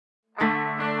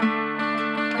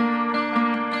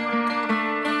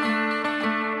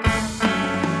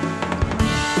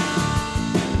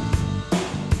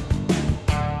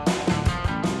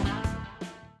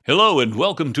Hello, and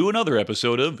welcome to another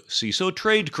episode of CISO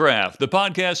Tradecraft, the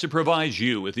podcast that provides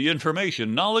you with the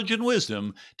information, knowledge, and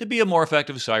wisdom to be a more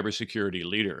effective cybersecurity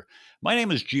leader. My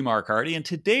name is G. Mark Hardy, and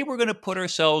today we're going to put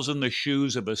ourselves in the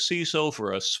shoes of a CISO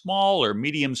for a small or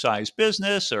medium-sized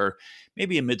business, or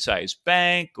maybe a mid-sized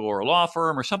bank or a law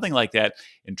firm or something like that,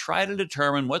 and try to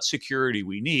determine what security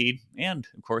we need and,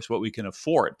 of course, what we can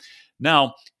afford.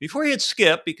 Now, before you hit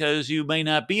skip, because you may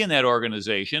not be in that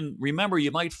organization, remember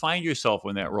you might find yourself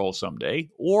in that role someday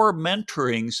or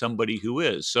mentoring somebody who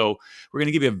is. So, we're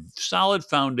going to give you a solid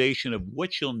foundation of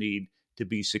what you'll need to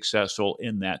be successful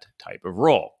in that type of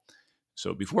role.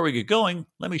 So, before we get going,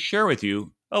 let me share with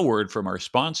you a word from our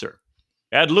sponsor.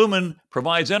 Adlumin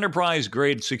provides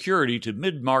enterprise-grade security to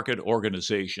mid-market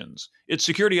organizations. Its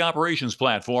security operations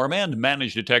platform and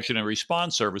managed detection and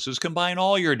response services combine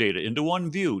all your data into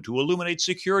one view to illuminate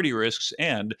security risks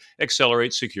and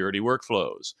accelerate security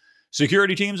workflows.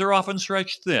 Security teams are often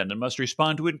stretched thin and must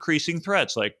respond to increasing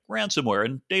threats like ransomware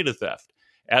and data theft.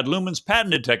 Adlumin's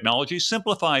patented technology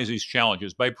simplifies these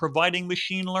challenges by providing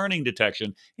machine learning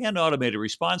detection and automated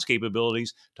response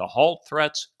capabilities to halt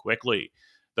threats quickly.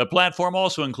 The platform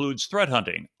also includes threat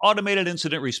hunting, automated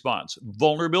incident response,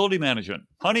 vulnerability management,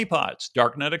 honeypots,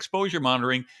 darknet exposure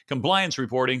monitoring, compliance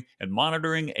reporting, and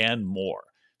monitoring, and more.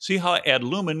 See how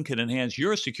Adlumin can enhance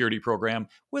your security program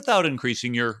without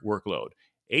increasing your workload.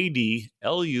 ADLUMIN.com.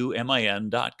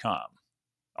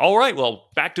 All right, well,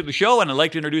 back to the show, and I'd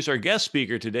like to introduce our guest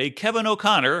speaker today, Kevin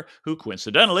O'Connor, who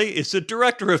coincidentally is the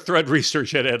Director of Threat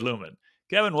Research at Adlumin.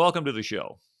 Kevin, welcome to the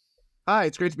show. Hi,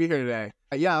 it's great to be here today.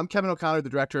 I'm Kevin O'Connor, the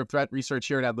Director of Threat Research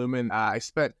here at Adlumin. I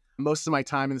spent most of my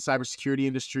time in the cybersecurity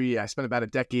industry. I spent about a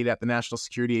decade at the National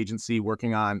Security Agency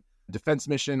working on defense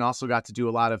mission. Also got to do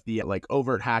a lot of the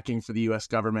overt hacking for the U.S.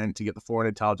 government to get the foreign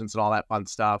intelligence and all that fun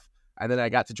stuff. And then I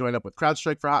got to join up with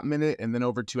CrowdStrike for a hot minute, and then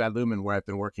over to Adlumin, where I've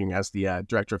been working as the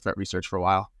Director of Threat Research for a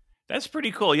while. That's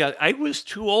pretty cool. Yeah, I was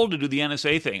too old to do the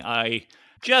NSA thing.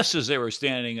 Just as they were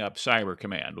standing up Cyber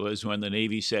Command was when the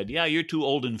Navy said, yeah, you're too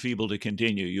old and feeble to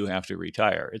continue. You have to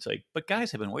retire. It's like, but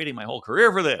guys, I've been waiting my whole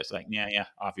career for this. Like, yeah,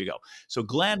 off you go. So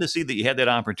glad to see that you had that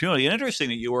opportunity. And interesting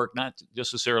that you work not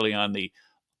just necessarily on the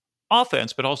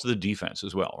offense, but also the defense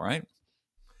as well, right?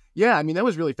 Yeah, I mean, that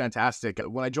was really fantastic.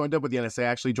 When I joined up with the NSA, I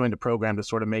actually joined a program to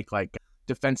sort of make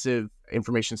defensive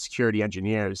information security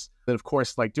engineers. Then, of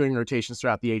course, doing rotations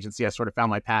throughout the agency, I sort of found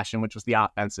my passion, which was the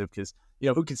offensive, because,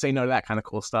 who can say no to that kind of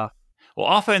cool stuff? Well,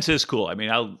 offense is cool. I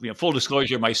mean, full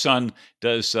disclosure, my son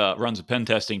runs a pen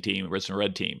testing team, runs a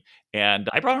red team. And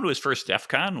I brought him to his first DEF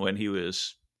CON when he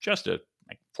was just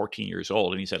 14 years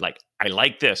old. And he said, I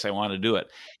like this. I want to do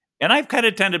it. And I've kind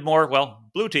of tended more,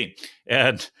 blue team.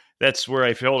 And that's where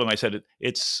I told him, I said,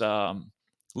 it's a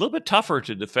little bit tougher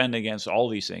to defend against all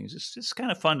these things. It's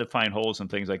kind of fun to find holes and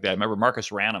things like that. I remember Marcus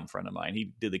Ranum, a friend of mine,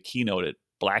 he did the keynote at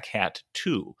Black Hat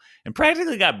 2 and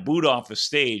practically got booed off the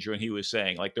stage when he was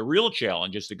saying, the real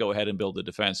challenge is to go ahead and build the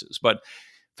defenses. But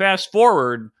fast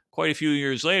forward quite a few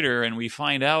years later, and we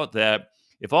find out that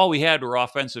if all we had were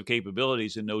offensive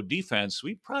capabilities and no defense,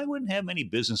 we probably wouldn't have many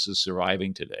businesses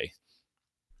surviving today.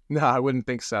 No, I wouldn't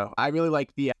think so. I really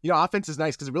like the, offense is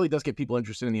nice because it really does get people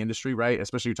interested in the industry, right?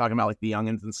 Especially you're talking about the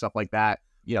youngins and stuff like that.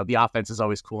 The offense is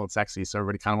always cool and sexy, so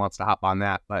everybody kind of wants to hop on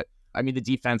that. But I mean, the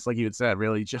defense, like you had said,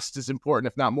 really just as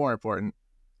important, if not more important.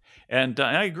 And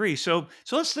I agree. So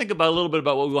let's think about a little bit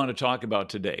about what we want to talk about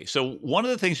today. So one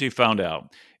of the things we found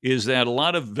out is that a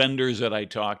lot of vendors that I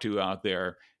talk to out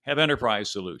there have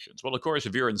enterprise solutions. Well, of course,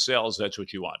 if you're in sales, that's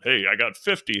what you want. Hey, I got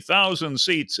 50,000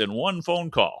 seats in one phone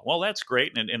call. Well, that's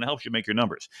great, and it helps you make your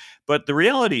numbers. But the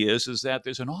reality is that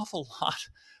there's an awful lot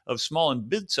of small and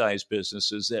mid-sized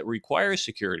businesses that require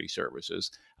security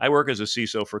services. I work as a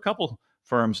CISO for a couple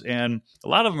firms, and a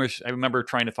lot of them I remember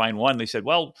trying to find one. They said,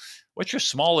 well, what's your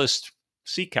smallest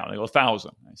seat count? They go,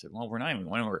 1,000. I said, well, we're not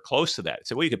even anywhere close to that. I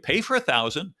said, well, you could pay for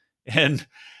 1,000,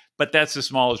 but that's as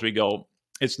small as we go.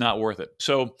 It's not worth it.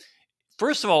 So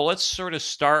first of all, let's sort of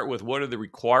start with what are the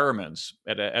requirements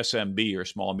at a SMB or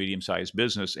small, medium-sized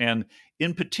business. And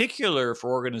in particular for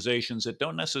organizations that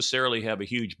don't necessarily have a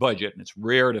huge budget, and it's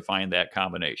rare to find that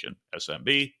combination,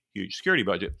 SMB, huge security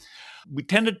budget, we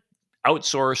tend to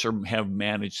outsource or have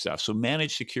managed stuff. So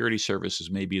managed security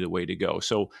services may be the way to go.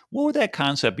 So what would that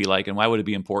concept be like, and why would it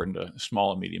be important to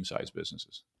small and medium-sized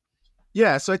businesses?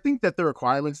 Yeah, so I think that the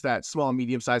requirements that small and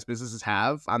medium-sized businesses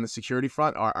have on the security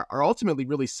front are ultimately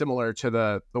really similar to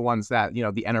the ones that,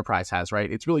 the enterprise has, right?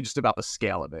 It's really just about the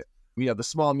scale of it. The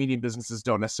small and medium businesses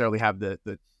don't necessarily have the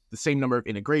same number of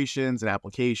integrations and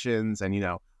applications and,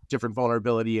 different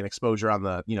vulnerability and exposure on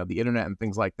the, the internet and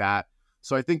things like that.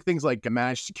 So I think things like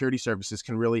managed security services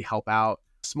can really help out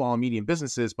small and medium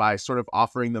businesses by sort of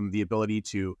offering them the ability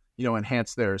to,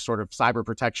 enhance their sort of cyber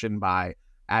protection by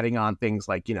adding on things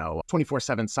like,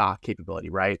 24/7 SOC capability,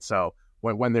 right? So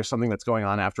when there's something that's going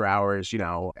on after hours,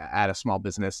 at a small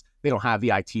business, they don't have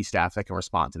the IT staff that can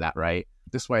respond to that, right?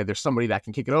 This way, there's somebody that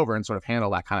can kick it over and sort of handle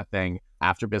that kind of thing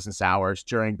after business hours,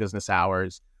 during business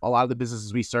hours. A lot of the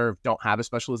businesses we serve don't have a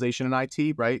specialization in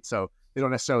IT, right? So they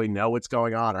don't necessarily know what's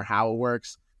going on or how it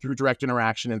works. Through direct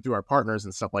interaction and through our partners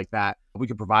and stuff like that, we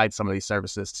can provide some of these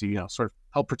services to, sort of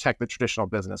help protect the traditional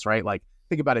business, right? Like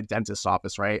think about a dentist's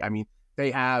office, right? I mean,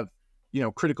 they have,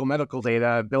 critical medical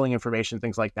data, billing information,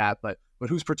 things like that, but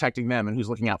who's protecting them and who's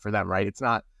looking out for them, right? It's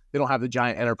not, they don't have the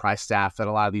giant enterprise staff that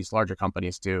a lot of these larger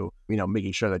companies do,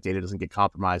 making sure that data doesn't get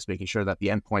compromised, making sure that the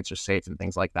endpoints are safe and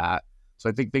things like that. So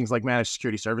I think things like managed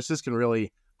security services can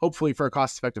really, hopefully for a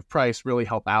cost-effective price, really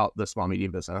help out the small,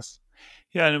 medium business.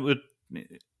 Yeah, and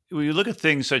when you look at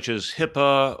things such as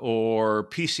HIPAA or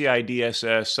PCI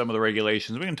DSS, some of the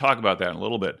regulations, we can talk about that in a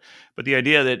little bit. But the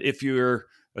idea that if you're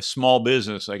a small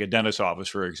business, like a dentist's office,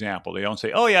 for example, they don't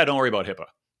say, oh, yeah, don't worry about HIPAA.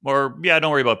 Or, yeah,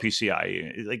 don't worry about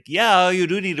PCI. Like, yeah, you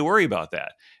do need to worry about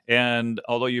that. And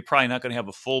although you're probably not going to have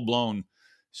a full-blown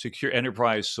secure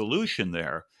enterprise solution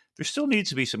there still needs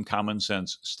to be some common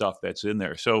sense stuff that's in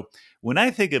there. So when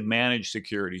I think of managed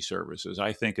security services,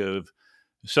 I think of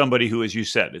somebody who, as you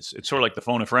said, it's sort of like the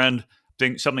phone a friend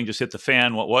thing. Something just hit the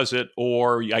fan. What was it?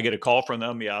 Or I get a call from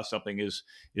them. Yeah, something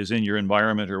is in your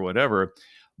environment or whatever.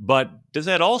 But does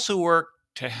that also work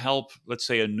to help, let's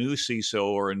say, a new CISO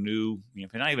or a new,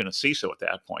 if you're not even a CISO at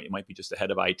that point, you might be just a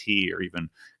head of IT or even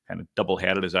kind of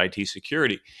double-hatted as IT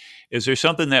security. Is there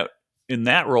something that in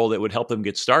that role that would help them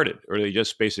get started? Or they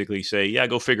just basically say, yeah,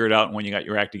 go figure it out. And when you got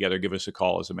your act together, give us a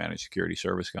call as a managed security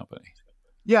service company?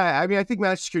 Yeah, I mean, I think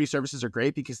managed security services are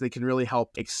great because they can really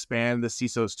help expand the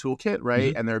CISO's toolkit,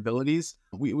 right, and their abilities.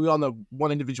 We all know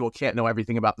one individual can't know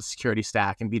everything about the security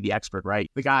stack and be the expert,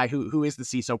 right? The guy who is the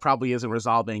CISO probably isn't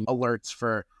resolving alerts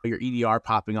for your EDR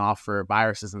popping off for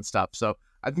viruses and stuff. So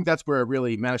I think that's where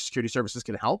really managed security services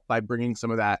can help by bringing some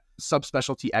of that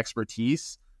subspecialty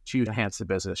expertise to enhance the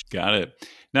business. Got it.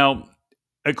 Now,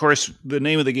 of course, the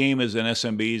name of the game is in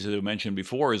SMBs, as I mentioned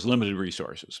before, is limited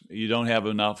resources. You don't have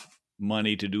enough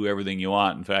money to do everything you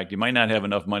want. In fact, you might not have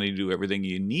enough money to do everything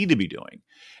you need to be doing.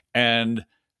 And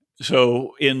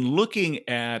so in looking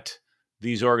at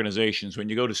these organizations, when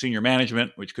you go to senior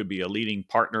management, which could be a leading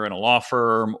partner in a law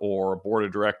firm or a board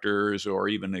of directors or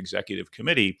even an executive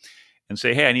committee, and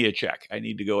say, hey, I need a check. I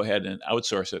need to go ahead and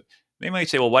outsource it. They might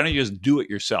say, well, why don't you just do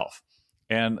it yourself?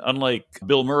 And unlike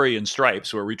Bill Murray in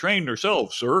Stripes, where we trained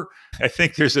ourselves, sir, I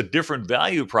think there's a different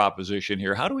value proposition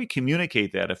here. How do we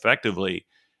communicate that effectively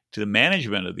to the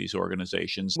management of these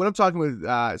organizations? When I'm talking with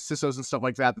CISOs and stuff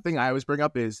like that, the thing I always bring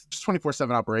up is just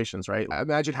 24/7 operations, right?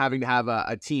 Imagine having to have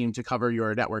a team to cover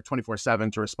your network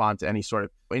 24/7 to respond to any sort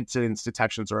of incidents,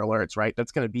 detections, or alerts, right?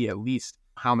 That's going to be at least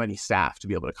how many staff to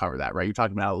be able to cover that, right? You're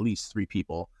talking about at least 3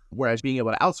 people. Whereas being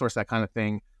able to outsource that kind of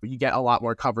thing, you get a lot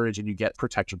more coverage and you get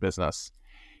protect your business.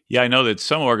 Yeah, I know that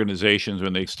some organizations,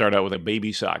 when they start out with a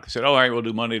baby SOC, they said, oh, all right, we'll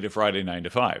do Monday to Friday, 9 to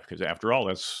 5. Because after all,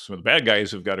 that's some of the bad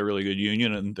guys have got a really good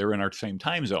union and they're in our same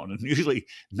time zone. And usually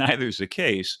neither is the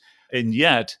case. And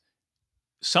yet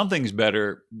something's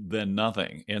better than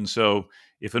nothing. And so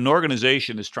if an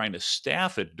organization is trying to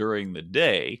staff it during the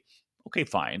day, okay,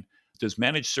 fine. Does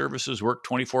managed services work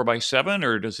 24/7,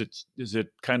 or is it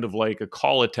kind of like a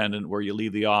call attendant where you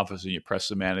leave the office and you press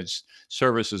the managed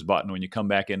services button? When you come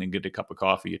back in and get a cup of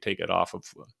coffee, you take it off of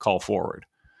call forward?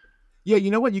 Yeah,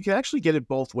 you know what? You can actually get it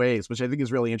both ways, which I think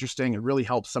is really interesting and really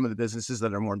helps some of the businesses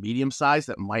that are more medium-sized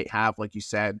that might have, like you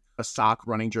said, a SOC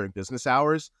running during business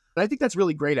hours. And I think that's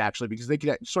really great, actually, because they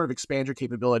can sort of expand your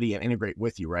capability and integrate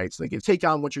with you, right? So they can take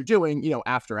on what you're doing,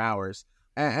 after hours.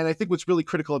 And I think what's really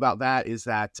critical about that is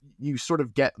that you sort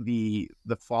of get the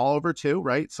fallover too,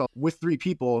 right? So with 3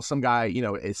 people, some guy,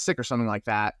 is sick or something like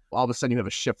that, all of a sudden you have a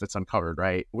shift that's uncovered,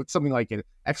 right? With something like an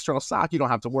external SOC, you don't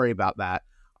have to worry about that.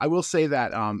 I will say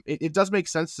that it does make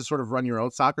sense to sort of run your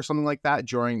own SOC or something like that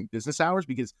during business hours,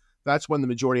 because that's when the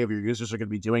majority of your users are going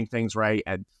to be doing things, right?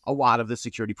 And a lot of the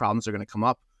security problems are going to come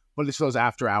up. But it's those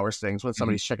after hours things when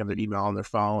somebody's checking their email on their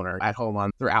phone or at home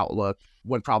on their Outlook,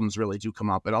 when problems really do come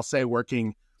up. And I'll say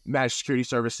working managed security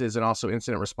services and also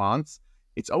incident response,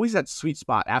 it's always that sweet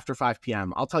spot after 5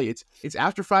 p.m. I'll tell you, it's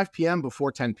after 5 p.m.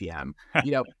 before 10 p.m.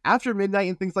 After midnight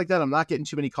and things like that, I'm not getting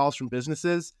too many calls from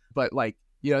businesses, but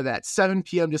that 7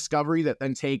 p.m. discovery that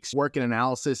then takes work and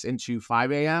analysis into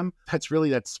 5 a.m., that's really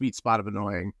that sweet spot of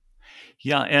annoying.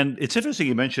 Yeah, and it's interesting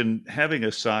you mentioned having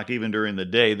a sock even during the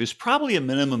day. There's probably a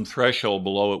minimum threshold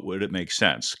below it would it make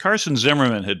sense. Carson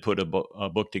Zimmerman had put a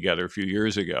book together a few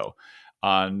years ago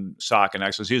on sock and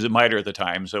excellence. He was a MITRE at the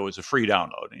time, so it was a free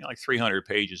download, like 300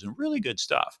 pages and really good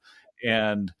stuff.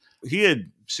 And he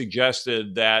had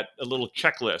suggested that a little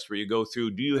checklist where you go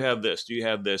through, do you have this? Do you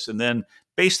have this? And then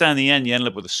based on the end, you end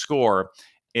up with a score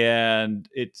and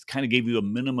it kind of gave you a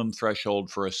minimum threshold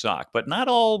for a SOC. But not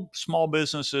all small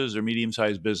businesses or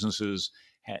medium-sized businesses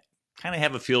kind of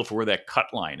have a feel for where that cut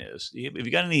line is. Have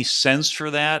you got any sense for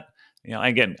that?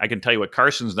 Again, I can tell you what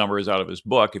Carson's number is out of his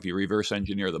book if you reverse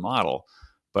engineer the model.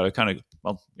 But I'm kind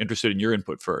of interested in your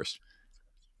input first.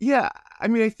 Yeah, I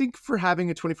mean, I think for having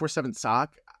a 24/7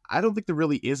 SOC, I don't think there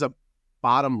really is a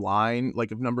bottom line, like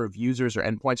a number of users or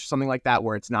endpoints or something like that,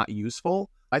 where it's not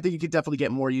useful. I think you could definitely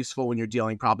get more useful when you're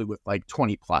dealing probably with like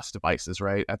 20 plus devices,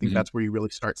 right? I think that's where you really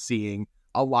start seeing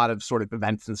a lot of sort of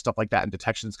events and stuff like that and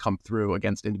detections come through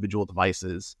against individual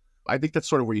devices. I think that's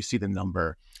sort of where you see the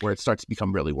number where it starts to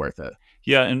become really worth it.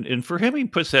 Yeah, and for him, he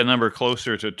puts that number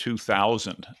closer to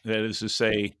 2,000. That is to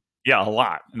say, yeah, a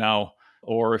lot. Now,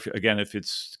 or if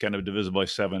it's kind of divisible by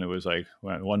 7, it was like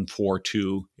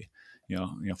 142,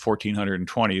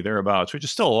 1,420 thereabouts, which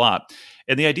is still a lot.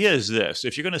 And the idea is this: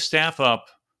 if you're going to staff up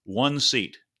one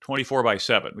seat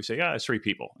 24/7, we say, yeah, it's 3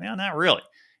 people. Yeah, not really.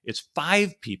 It's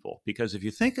 5 people because if you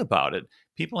think about it,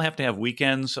 people have to have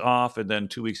weekends off and then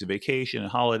 2 weeks of vacation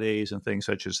and holidays and things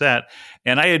such as that.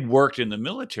 And I had worked in the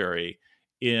military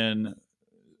in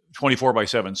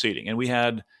 24/7 seating. And we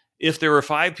had, if there were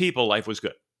 5 people, life was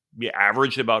good. You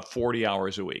averaged about 40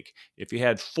 hours a week. If you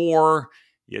had 4,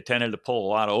 you tended to pull a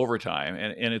lot of overtime.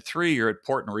 And at 3, you're at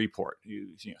port and report.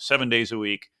 7 days a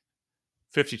week,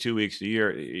 52 weeks a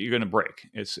year, you're going to break.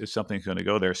 It's something's going to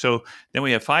go there. So then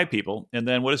we have 5 people. And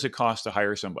then what does it cost to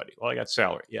hire somebody? Well, I got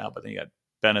salary. Yeah, but then you got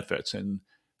benefits and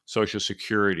Social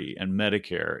Security and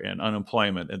Medicare and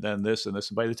unemployment and then this and this.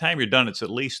 And by the time you're done, it's at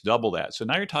least double that. So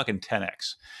now you're talking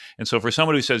 10x. And so for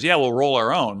somebody who says, yeah, we'll roll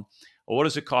our own, well, what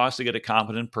does it cost to get a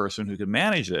competent person who can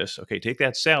manage this? Okay, take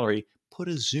that salary, put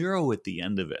a 0 at the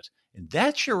end of it. And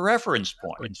that's your reference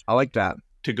point I like that.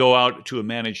 to go out to a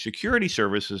managed security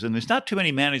services. And there's not too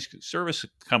many managed service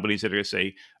companies that are going to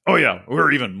say, oh, yeah,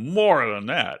 we're even more than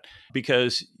that,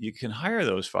 because you can hire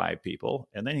those 5 people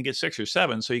and then you get 6 or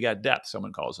 7. So you got depth.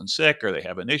 Someone calls in sick or they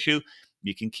have an issue.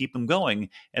 You can keep them going.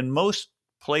 And most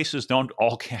places don't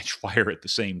all catch fire at the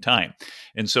same time.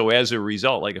 And so as a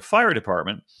result, like a fire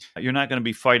department, you're not going to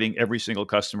be fighting every single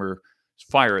customer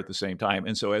fire at the same time.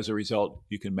 And so as a result,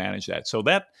 you can manage that. So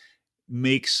that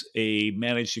makes a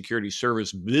managed security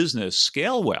service business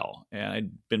scale well. And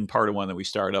I'd been part of one that we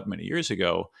started up many years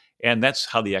ago. And that's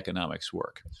how the economics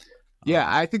work. Yeah,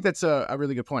 I think that's a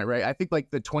really good point, right? I think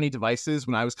like the 20 devices,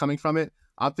 when I was coming from it,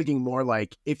 I'm thinking more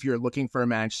like if you're looking for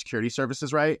managed security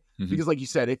services, right? Because like you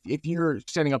said, if you're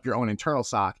setting up your own internal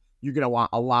SOC, you're going to want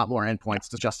a lot more endpoints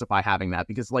to justify having that.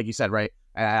 Because like you said, right,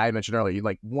 I mentioned earlier,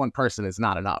 like one person is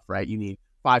not enough, right? You need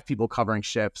 5 people covering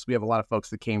shifts. We have a lot of folks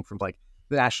that came from like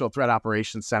the National Threat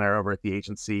Operations Center over at the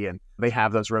agency, and they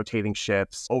have those rotating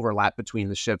shifts, overlap between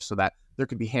the shifts so that there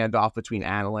could be handoff between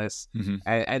analysts.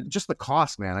 And just the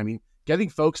cost, man. I mean, getting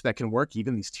folks that can work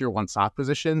even these tier 1 SOC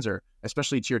positions, or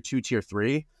especially tier 2, tier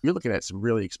 3, you're looking at some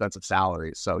really expensive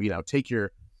salaries. So, take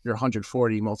your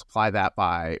 140, multiply that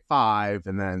by 5,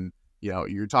 and then,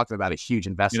 you're talking about a huge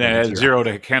investment. Add 0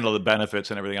 to handle the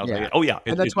benefits and everything else. Yeah. Oh, yeah.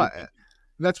 And that's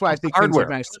why I think hardware,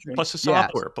 things like plus the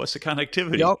software, plus the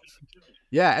connectivity. Yep.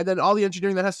 Yeah, and then all the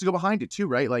engineering that has to go behind it too,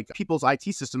 right? Like people's IT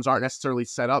systems aren't necessarily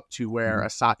set up to where a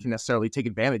SOC can necessarily take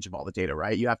advantage of all the data,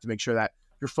 right? You have to make sure that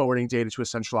you're forwarding data to a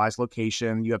centralized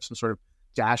location. You have some sort of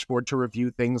dashboard to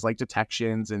review things like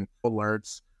detections and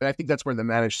alerts. And I think that's where the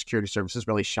managed security services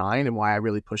really shine, and why I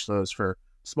really push those for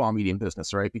small, medium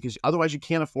business, right? Because otherwise you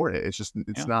can't afford it.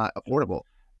 It's not affordable.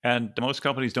 And most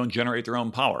companies don't generate their own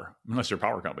power, unless they're a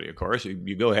power company, of course.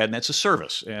 You go ahead and that's a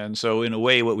service. And so in a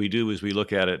way, what we do is we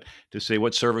look at it to say,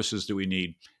 what services do we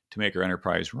need to make our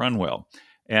enterprise run well?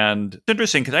 And it's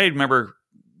interesting because I remember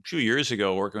a few years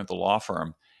ago working with a law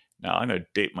firm. Now, I'm going to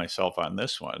date myself on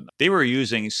this one. They were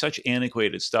using such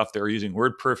antiquated stuff. They were using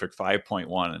WordPerfect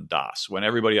 5.1 and DOS when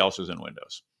everybody else was in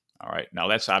Windows. All right. Now,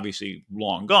 that's obviously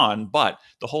long gone, but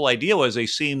the whole idea was they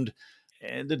seemed,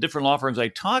 the different law firms I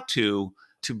talked to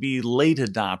be late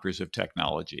adopters of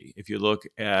technology. If you look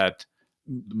at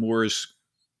Moore's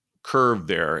curve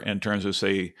there in terms of,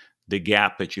 say, the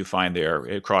gap that you find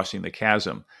there crossing the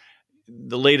chasm,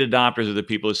 the late adopters are the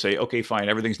people who say, okay, fine,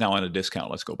 everything's now on a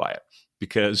discount. Let's go buy it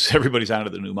because everybody's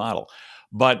onto the new model.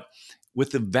 But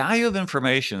with the value of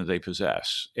information that they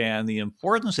possess and the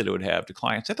importance that it would have to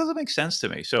clients, that doesn't make sense to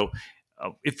me. So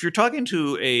if you're talking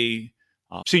to a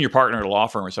senior partner at a law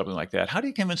firm or something like that, how do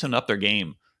you convince them to up their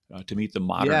game to meet the Yeah.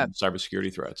 modern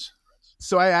cybersecurity threats?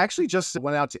 So I actually just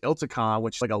went out to ILTACon,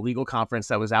 which is like a legal conference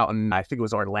that was out in, I think it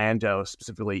was Orlando,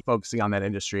 specifically focusing on that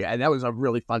industry. And that was a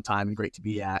really fun time and great to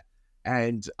be at.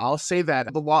 And I'll say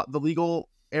that the legal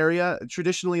area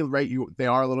traditionally, right, they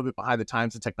are a little bit behind the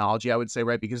times in technology, I would say,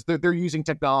 right, because they're using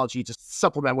technology to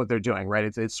supplement what they're doing, right?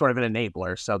 It's sort of an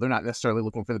enabler. So they're not necessarily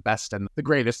looking for the best and the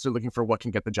greatest. They're looking for what can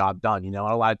get the job done, And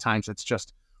a lot of times it's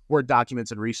just Word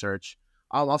documents and research.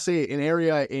 I'll say an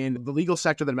area in the legal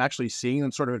sector that I'm actually seeing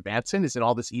them sort of advance in is in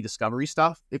all this e-discovery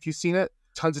stuff. If you've seen it,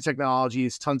 tons of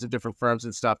technologies, tons of different firms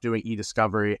and stuff doing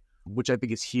e-discovery, which I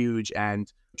think is huge. And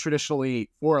traditionally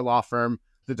for a law firm,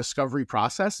 the discovery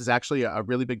process is actually a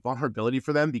really big vulnerability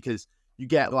for them because you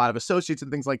get a lot of associates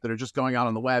and things like that are just going out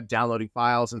on the web, downloading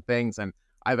files and things. And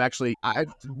I've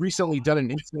recently done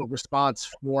an incident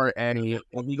response for a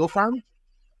legal firm.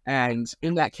 And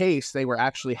in that case, they were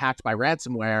actually hacked by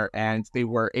ransomware and they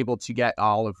were able to get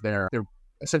all of their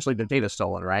essentially their data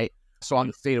stolen, right? So all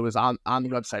this data was on the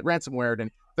website ransomware, and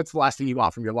that's the last thing you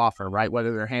want from your law firm, right?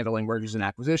 Whether they're handling mergers and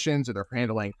acquisitions or they're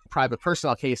handling private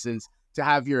personnel cases, to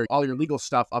have all your legal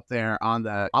stuff up there on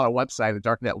a website, a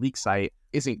darknet leak site,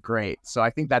 isn't great. So I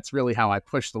think that's really how I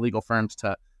push the legal firms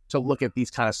to look at these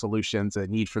kind of solutions and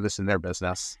need for this in their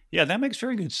business. Yeah, that makes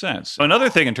very good sense. Another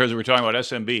thing in terms of we're talking about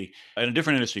SMB in a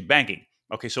different industry, banking.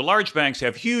 Okay, so large banks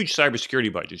have huge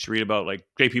cybersecurity budgets. You read about like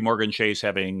JP Morgan Chase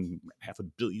having $500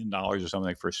 million or something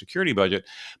like for a security budget.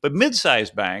 But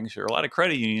mid-sized banks or a lot of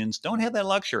credit unions don't have that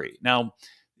luxury. Now,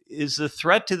 is the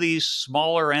threat to these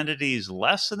smaller entities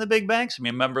less than the big banks? I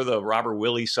mean, remember the robber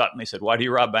Willie Sutton? They said, why do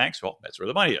you rob banks? Well, that's where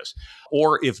the money is.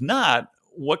 Or if not,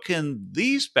 what can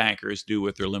these bankers do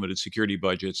with their limited security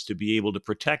budgets to be able to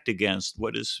protect against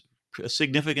what is a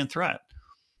significant threat?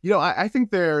 I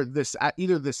think they're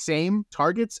either the same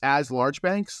targets as large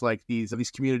banks, like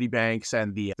these community banks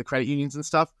and the credit unions and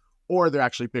stuff, or they're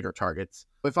actually bigger targets.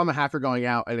 If I'm a hacker going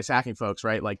out and attacking folks,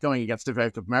 right, like going against the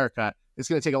Bank of America, it's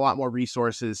going to take a lot more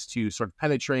resources to sort of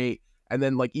penetrate. And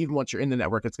then like even once you're in the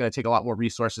network, it's going to take a lot more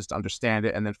resources to understand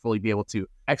it and then fully be able to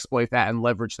exploit that and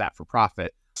leverage that for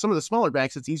profit. Some of the smaller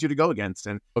banks, it's easier to go against.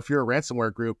 And if you're a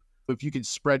ransomware group, if you could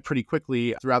spread pretty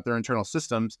quickly throughout their internal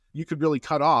systems, you could really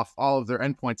cut off all of their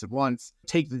endpoints at once,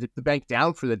 take the bank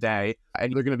down for the day,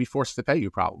 and they're going to be forced to pay you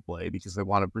probably because they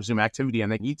want to resume activity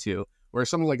and they need to. Whereas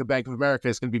something like a Bank of America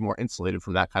is going to be more insulated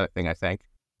from that kind of thing, I think.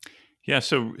 Yeah,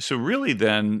 so really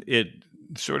then it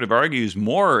sort of argues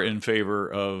more in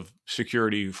favor of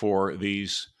security for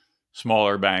these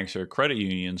smaller banks or credit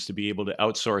unions to be able to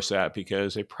outsource that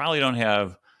because they probably don't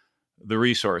have the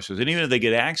resources. And even if they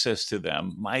get access to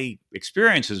them, my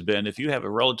experience has been if you have a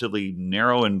relatively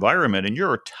narrow environment and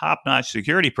you're a top-notch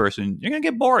security person, you're going to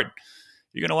get bored.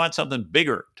 You're going to want something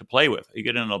bigger to play with. You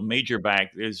get in a major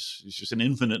bank, there's just an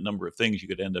infinite number of things you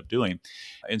could end up doing.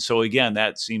 And so, again,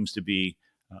 that seems to be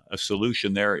a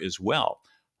solution there as well.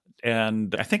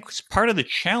 And I think part of the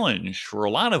challenge for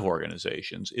a lot of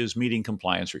organizations is meeting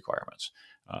compliance requirements,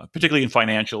 particularly in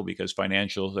financial, because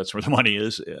financial, that's where the money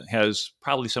is, has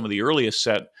probably some of the earliest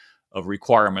set of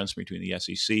requirements between the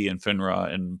SEC and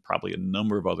FINRA and probably a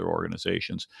number of other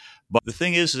organizations. But the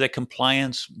thing is that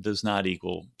compliance does not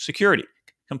equal security.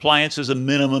 Compliance is a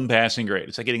minimum passing grade.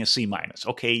 It's like getting a C minus.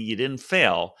 Okay, you didn't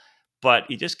fail, but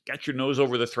you just got your nose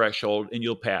over the threshold and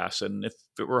you'll pass. And if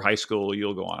it were high school,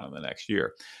 you'll go on in the next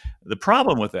year. The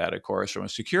problem with that, of course, from a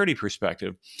security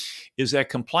perspective, is that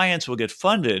compliance will get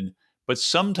funded, but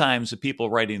sometimes the people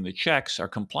writing the checks are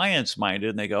compliance minded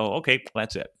and they go, okay,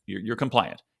 that's it. You're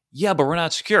compliant. Yeah, but we're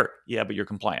not secure. Yeah, but you're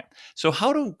compliant. So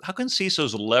how can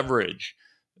CISOs leverage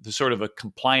the sort of a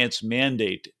compliance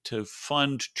mandate to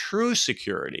fund true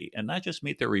security and not just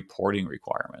meet their reporting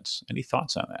requirements? Any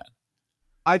thoughts on that?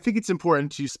 I think it's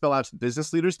important to spell out to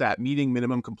business leaders that meeting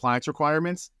minimum compliance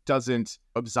requirements doesn't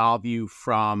absolve you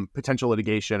from potential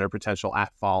litigation or potential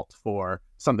at fault for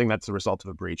something that's a result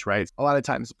of a breach, right? A lot of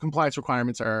times compliance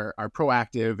requirements are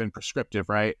proactive and prescriptive,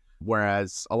 right?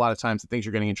 Whereas a lot of times the things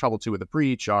you're getting in trouble to with a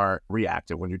breach are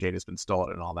reactive when your data has been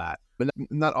stolen and all that. But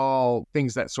not all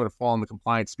things that sort of fall in the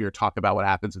compliance sphere talk about what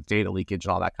happens with data leakage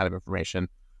and all that kind of information.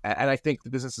 And I think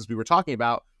the businesses we were talking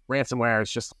about, ransomware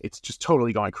is it's just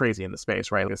totally going crazy in the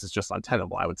space, right? This is just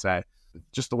untenable, I would say,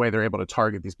 just the way they're able to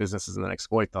target these businesses and then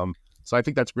exploit them. So I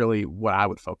think that's really what I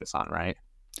would focus on, right?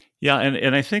 Yeah,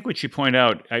 and I think what you point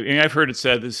out, I've heard it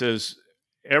said, this is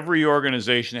every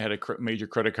organization that had a major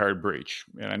credit card breach,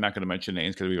 and I'm not going to mention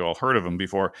names because we've all heard of them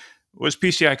before, was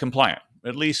PCI compliant.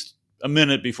 At least a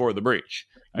minute before the breach.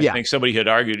 I Yeah. think somebody had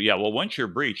argued, yeah, well, once you're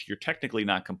breached, you're technically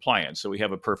not compliant. So we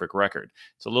have a perfect record.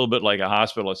 It's a little bit like a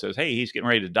hospital that says, hey, he's getting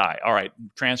ready to die. All right,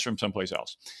 transfer him someplace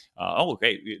else.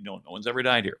 Okay, no one's ever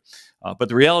died here. But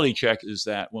the reality check is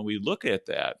that when we look at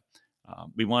that,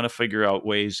 we want to figure out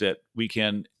ways that we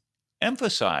can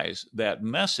emphasize that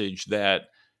message that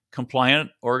compliant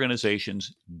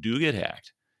organizations do get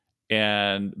hacked.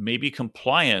 And maybe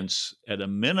compliance at a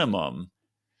minimum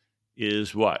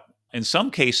is what? In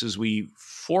some cases, we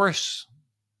force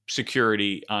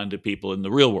security onto people in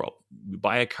the real world. We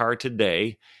buy a car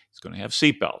today, it's going to have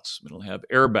seatbelts, it'll have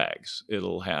airbags,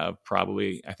 it'll have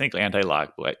probably, I think,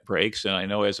 anti-lock brakes. And I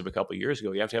know as of a couple of years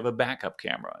ago, you have to have a backup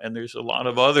camera. And there's a lot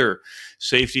of other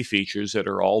safety features that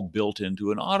are all built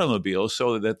into an automobile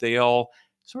so that they all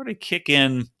sort of kick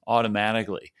in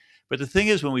automatically. But the thing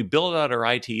is, when we build out our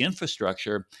IT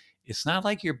infrastructure, it's not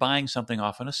like you're buying something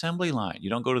off an assembly line. You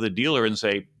don't go to the dealer and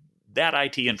say, that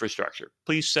IT infrastructure,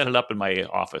 please set it up in my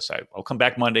office. I'll come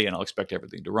back Monday and I'll expect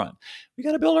everything to run. We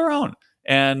got to build our own.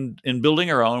 And in building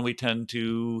our own, we tend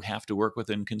to have to work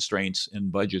within constraints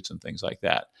and budgets and things like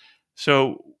that.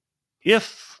 So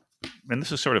and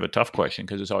this is sort of a tough question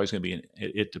because it's always going to be,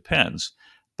 it depends.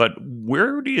 But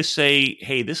where do you say,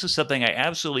 hey, this is something I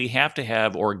absolutely have to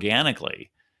have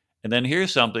organically? And then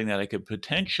here's something that I could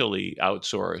potentially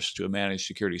outsource to a managed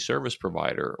security service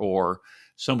provider or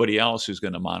somebody else who's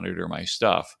going to monitor my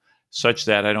stuff such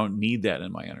that I don't need that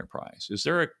in my enterprise. Is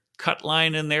there a cut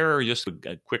line in there or just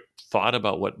a quick thought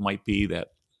about what might be that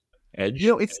edge?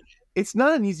 It's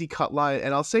not an easy cut line.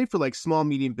 And I'll say for like small,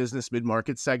 medium business,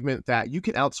 mid-market segment that you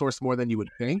can outsource more than you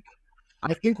would think.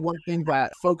 I think one thing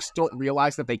that folks don't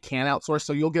realize that they can outsource,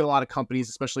 so you'll get a lot of companies,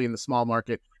 especially in the small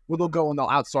market, where they'll go and they'll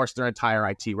outsource their entire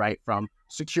IT, right? From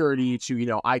security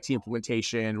to, IT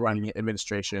implementation, running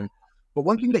administration. But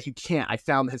one thing that you can't, I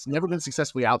found has never been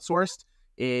successfully outsourced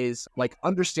is like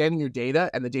understanding your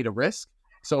data and the data risk.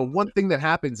 So one thing that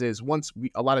happens is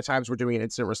a lot of times we're doing an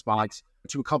incident response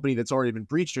to a company that's already been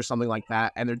breached or something like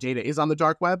that, and their data is on the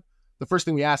dark web. The first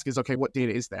thing we ask is, okay, what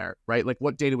data is there, right? Like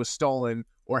what data was stolen?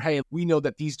 Or, hey, we know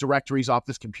that these directories off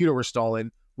this computer were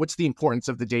stolen. What's the importance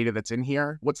of the data that's in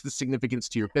here? What's the significance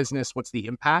to your business? What's the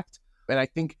impact? And I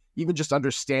think even just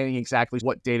understanding exactly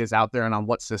what data is out there and on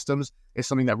what systems is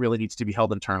something that really needs to be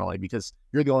held internally because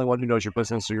you're the only one who knows your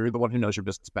business, or you're the one who knows your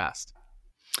business best.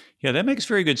 Yeah, that makes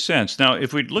very good sense. Now,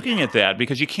 if we're looking at that,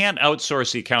 because you can't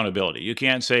outsource the accountability, you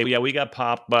can't say, yeah, we got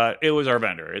popped, but it was our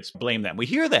vendor. It's blame them. We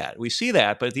hear that, we see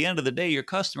that, but at the end of the day, your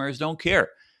customers don't care.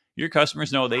 Your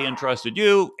customers know they entrusted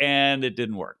you and it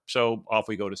didn't work. So off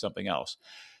we go to something else.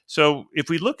 So if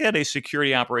we look at a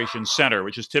security operations center,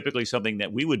 which is typically something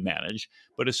that we would manage,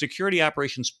 but a security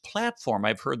operations platform,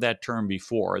 I've heard that term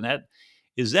before. And that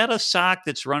is that a SOC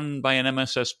that's run by an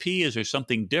MSSP? Is there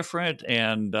something different?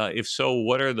 And if so,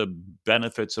 what are the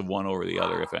benefits of one over the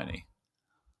other, if any?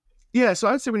 Yeah, so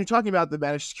I would say when you're talking about the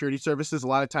managed security services, a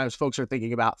lot of times folks are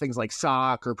thinking about things like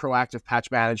SOC or proactive patch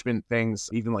management things,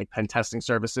 even like pen testing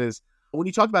services. When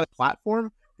you talk about a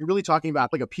platform, you're really talking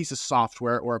about like a piece of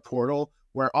software or a portal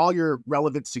where all your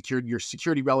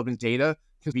security relevant data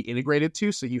can be integrated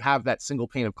to. So you have that single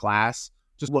pane of glass,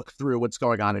 just look through what's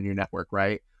going on in your network,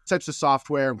 right? Types of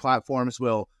software and platforms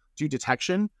will do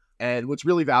detection. And what's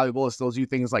really valuable is they'll do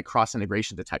things like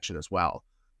cross-integration detection as well.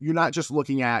 You're not just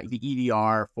looking at the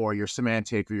EDR for your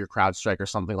Symantec or your CrowdStrike or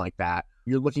something like that.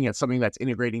 You're looking at something that's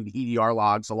integrating the EDR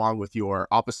logs along with your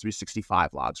Office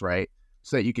 365 logs, right?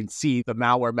 So that you can see the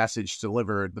malware message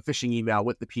delivered, the phishing email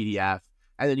with the PDF,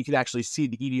 and then you can actually see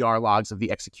the EDR logs of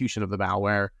the execution of the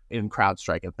malware in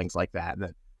CrowdStrike and things like that, and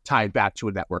then tie it back to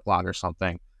a network log or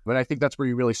something. But I think that's where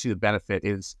you really see the benefit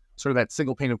is sort of that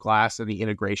single pane of glass and the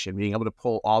integration, being able to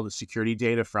pull all the security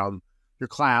data from your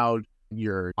cloud,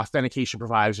 your authentication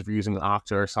providers if you're using an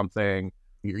Okta or something,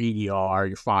 your EDR,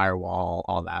 your firewall,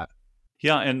 all that.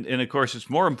 Yeah, and of course,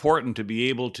 it's more important to be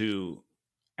able to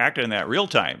act in that real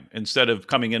time instead of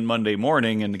coming in Monday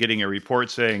morning and getting a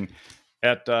report saying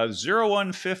at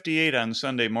 01:58 on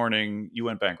Sunday morning, you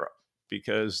went bankrupt.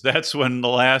 Because that's when the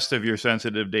last of your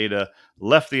sensitive data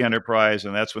left the enterprise,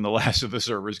 and that's when the last of the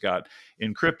servers got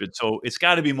encrypted. So it's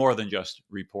got to be more than just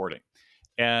reporting.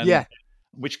 And Yeah.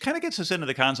 which kind of gets us into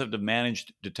the concept of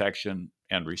managed detection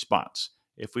and response.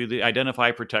 If we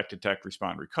identify, protect, detect,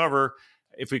 respond, recover,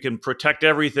 if we can protect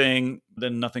everything,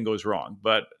 then nothing goes wrong.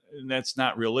 But that's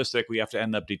not realistic. We have to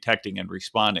end up detecting and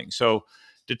responding. So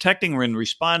detecting and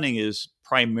responding is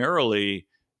primarily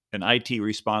an IT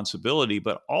responsibility,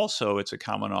 but also it's a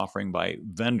common offering by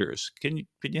vendors. Can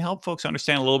you help folks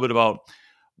understand a little bit about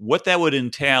what that would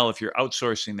entail if you're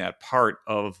outsourcing that part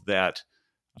of that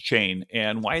chain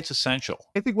and why it's essential.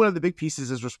 I think one of the big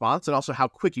pieces is response and also how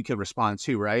quick you can respond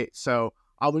to, right? So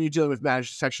when you're dealing with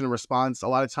managed detection and response, a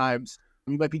lot of times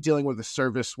you might be dealing with a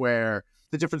service where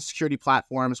the different security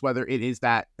platforms, whether it is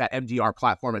that MDR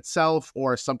platform itself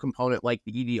or some component like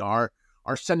the EDR,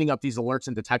 are sending up these alerts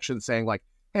and detections saying like,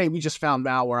 hey, we just found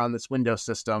malware on this Windows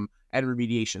system and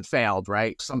remediation failed,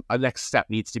 right? A next step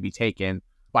needs to be taken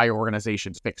by your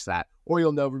organization to fix that. Or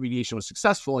you'll know remediation was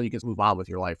successful and you can move on with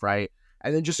your life, right?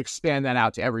 And then just expand that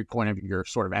out to every point of your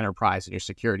sort of enterprise and your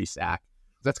security stack.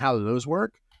 That's how those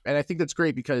work. And I think that's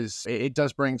great because it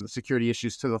does bring the security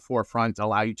issues to the forefront,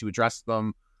 allow you to address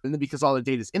them. And then because all the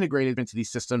data is integrated into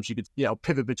these systems, you could,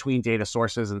 pivot between data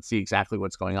sources and see exactly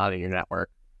what's going on in your network.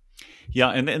 Yeah,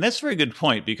 and that's a very good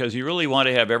point because you really want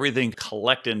to have everything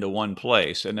collect into one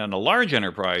place. And in a large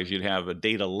enterprise, you'd have a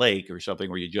data lake or something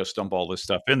where you just dump all this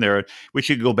stuff in there, which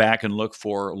you could go back and look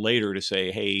for later to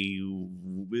say, hey,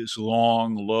 this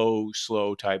long, low,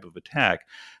 slow type of attack.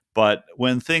 But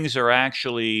when things are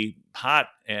actually hot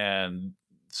and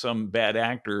some bad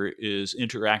actor is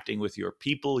interacting with your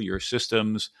people, your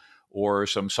systems, or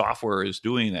some software is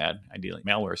doing that, ideally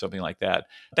malware or something like that,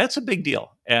 that's a big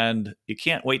deal. And you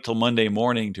can't wait till Monday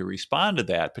morning to respond to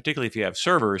that, particularly if you have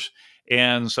servers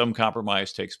and some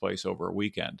compromise takes place over a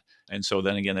weekend. And so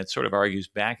then again, it sort of argues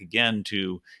back again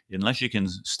to, unless you can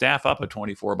staff up a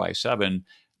 24/7,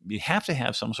 you have to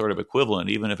have some sort of equivalent,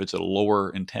 even if it's a lower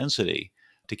intensity,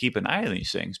 to keep an eye on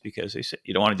these things, because they say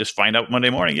you don't want to just find out Monday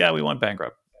morning, yeah, we went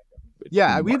bankrupt.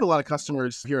 Yeah, we have a lot of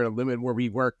customers here at Lumen where we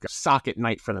work SOC at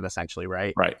night for them, essentially,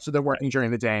 right? Right. So they're working during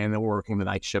the day and then we're working the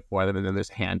night shift for them, and then there's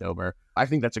handover. I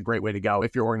think that's a great way to go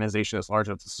if your organization is large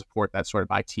enough to support that sort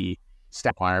of IT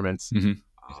stack requirements. Mm-hmm.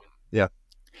 Yeah.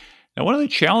 Now, one of the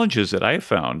challenges that I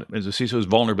found as a CISO is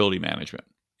vulnerability management.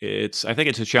 I think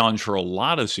it's a challenge for a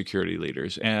lot of security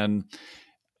leaders. And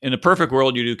in a perfect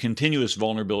world, you do continuous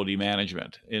vulnerability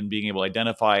management in being able to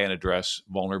identify and address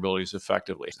vulnerabilities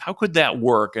effectively. How could that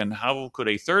work, and how could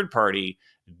a third party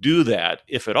do that,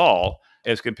 if at all,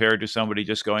 as compared to somebody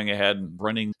just going ahead and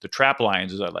running the trap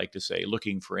lines, as I like to say,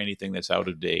 looking for anything that's out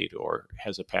of date or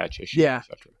has a patch issue, Yeah.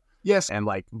 etc.? Yes, and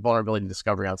like vulnerability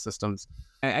discovery on systems.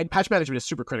 And patch management is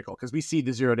super critical because we see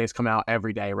the 0 days come out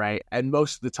every day, right? And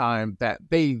most of the time that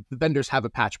the vendors have a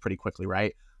patch pretty quickly,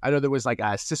 right? I know there was like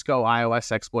a Cisco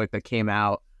iOS exploit that came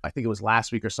out, I think it was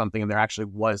last week or something, and there actually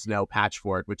was no patch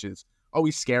for it, which is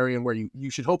always scary, and where you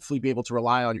should hopefully be able to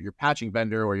rely on your patching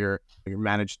vendor or your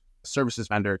managed services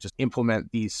vendor to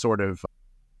implement these sort of,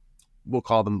 we'll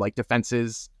call them like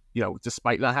defenses,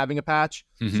 despite not having a patch.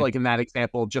 Mm-hmm. So like in that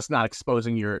example, just not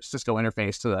exposing your Cisco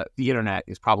interface to the internet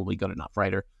is probably good enough,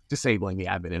 right? Or disabling the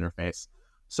admin interface.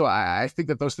 So I think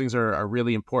that those things are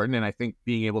really important. And I think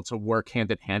being able to work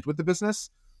hand in hand with the business.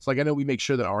 So like I know we make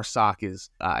sure that our SOC is,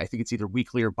 I think it's either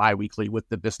weekly or bi-weekly with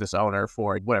the business owner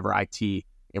for whatever IT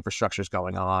infrastructure is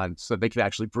going on, so they can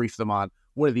actually brief them on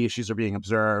what are the issues are being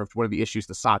observed, what are the issues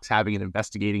the SOC's having in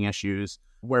investigating issues,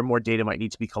 where more data might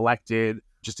need to be collected,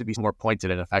 just to be more pointed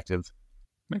and effective.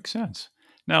 Makes sense.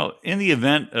 Now, in the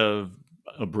event of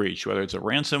a breach, whether it's a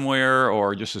ransomware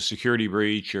or just a security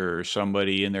breach or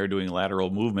somebody in there doing lateral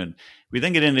movement, we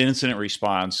then get into incident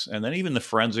response, and then even the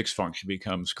forensics function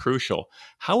becomes crucial.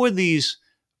 How would these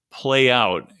play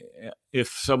out if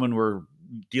someone were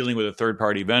dealing with a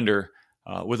third-party vendor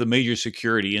with a major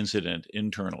security incident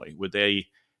internally? Would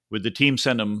the team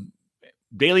send them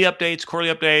daily updates,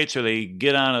 quarterly updates, or they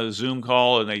get on a Zoom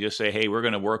call and they just say, hey, we're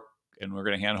going to work and we're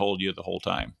going to handhold you the whole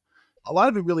time? A lot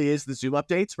of it really is the Zoom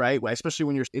updates, right? Especially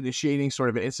when you're initiating sort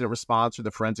of an incident response or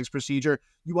the forensics procedure,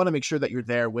 you want to make sure that you're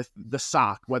there with the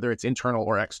SOC, whether it's internal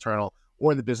or external,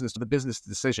 or the business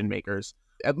decision makers,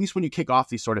 at least when you kick off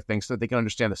these sort of things so that they can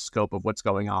understand the scope of what's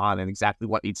going on and exactly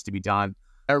what needs to be done.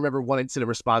 I remember one incident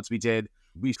response we did.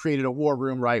 We created a war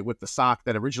room, right, with the SOC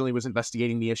that originally was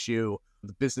investigating the issue,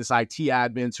 the business IT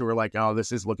admins who were like, oh,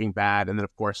 this is looking bad. And then,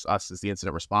 of course, us as the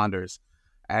incident responders.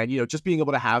 And, just being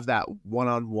able to have that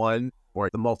one-on-one or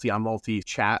the multi-on-multi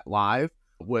chat live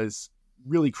was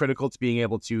really critical to being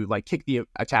able to kick the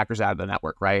attackers out of the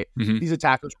network, right? Mm-hmm. These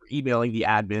attackers were emailing the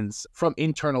admins from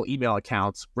internal email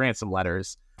accounts, ransom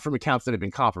letters from accounts that have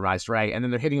been compromised, right? And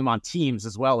then they're hitting them on Teams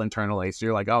as well internally. So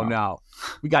you're like, oh no,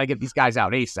 we got to get these guys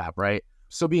out ASAP, right?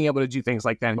 So being able to do things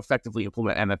like that and effectively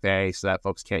implement MFA so that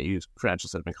folks can't use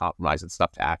credentials that have been compromised and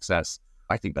stuff to access,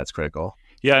 I think that's critical.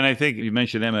 Yeah, and I think you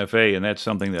mentioned MFA, and that's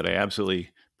something that I absolutely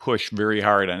push very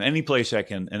hard on any place I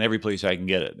can and every place I can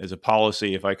get it. As a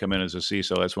policy, if I come in as a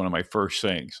CISO, that's one of my first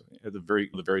things at the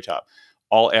very top.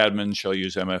 All admins shall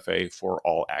use MFA for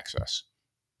all access.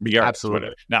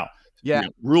 Absolutely. Now, Yeah.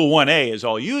 Rule 1A is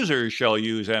all users shall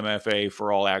use MFA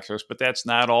for all access, but that's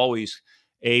not always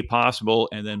A, possible,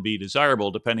 and then B,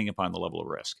 desirable, depending upon the level of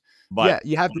risk. But Yeah,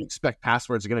 you have to expect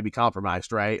passwords are going to be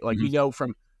compromised, right? Like, Mhm. we know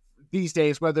from these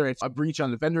days, whether it's a breach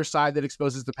on the vendor side that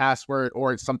exposes the password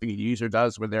or it's something a user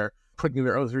does where they're putting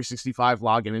their O365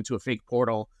 login into a fake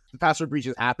portal, the password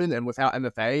breaches happen. And without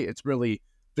MFA, it's really,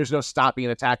 there's no stopping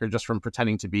an attacker just from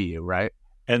pretending to be you, right?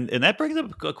 And that brings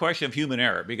up a question of human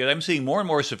error, because I'm seeing more and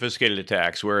more sophisticated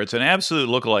attacks where it's an absolute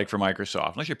lookalike for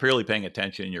Microsoft, unless you're purely paying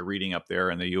attention, you're reading up there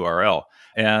in the URL.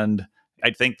 And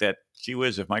I think that, gee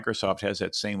whiz, if Microsoft has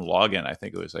that same login, I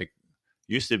think it was like,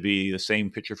 used to be the same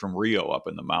picture from Rio up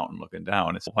in the mountain looking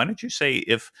down. It's, why don't you say,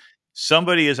 if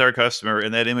somebody is our customer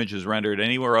and that image is rendered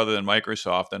anywhere other than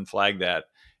Microsoft, then flag that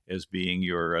as being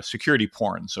your security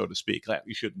porn, so to speak.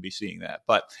 You shouldn't be seeing that.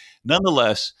 But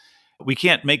nonetheless, we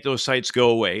can't make those sites go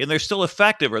away, and they're still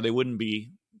effective or they wouldn't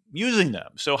be using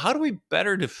them. So how do we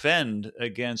better defend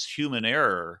against human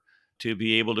error to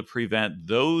be able to prevent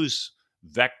those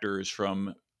vectors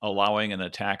from allowing an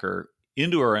attacker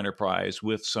into our enterprise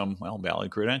with some, well, valid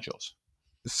credentials?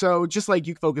 So just like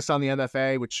you focus on the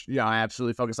MFA, which I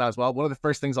absolutely focus on as well, one of the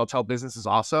first things I'll tell businesses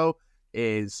also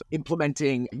is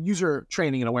implementing user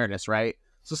training and awareness, right?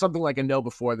 So something like a know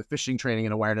before, the phishing training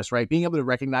and awareness, right? Being able to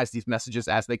recognize these messages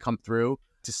as they come through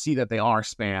to see that they are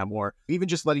spam, or even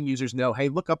just letting users know, hey,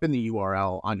 look up in the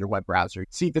URL on your web browser,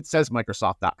 see if it says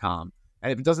Microsoft.com.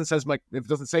 And if it doesn't say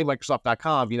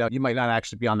Microsoft.com, you might not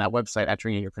actually be on that website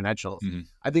entering in your credentials. Mm-hmm.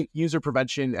 I think user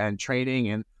prevention and training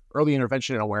and early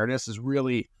intervention and awareness is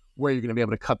really where you're going to be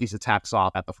able to cut these attacks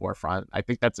off at the forefront. I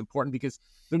think that's important because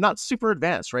they're not super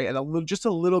advanced, right? And just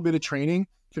a little bit of training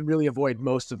can really avoid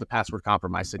most of the password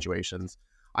compromise situations.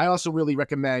 I also really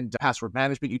recommend password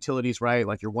management utilities, right?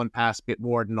 Like your 1Pass,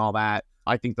 Bitward, and all that.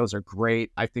 I think those are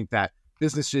great. I think that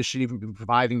businesses should even be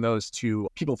providing those to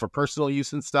people for personal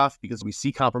use and stuff, because we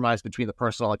see compromise between the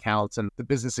personal accounts and the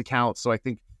business accounts. So I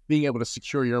think being able to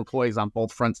secure your employees on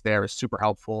both fronts there is super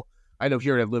helpful. I know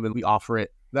here at Lumen, we offer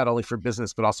it not only for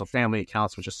business, but also family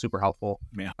accounts, which is super helpful.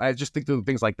 Yeah. I just think that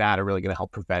things like that are really going to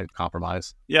help prevent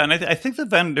compromise. Yeah, and I think the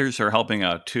vendors are helping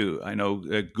out too. I know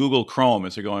Google Chrome,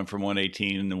 as they're going from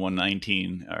 118 to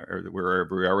 119, or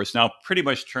wherever we are, it's now pretty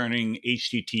much turning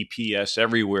HTTPS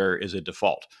everywhere as a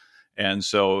default. And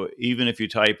so even if you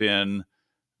type in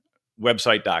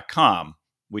website.com,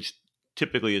 which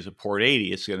typically is a port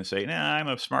 80, it's going to say, nah, I'm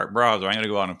a smart browser, I'm going to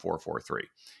go out on 443.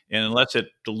 And unless it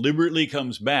deliberately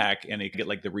comes back and you get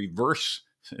like the reverse,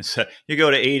 so you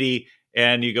go to 80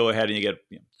 and you go ahead and you get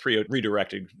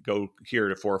redirected, go here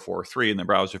to 443, and the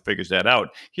browser figures that out.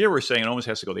 Here we're saying it almost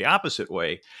has to go the opposite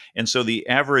way. And so the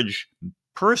average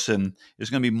person is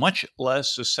going to be much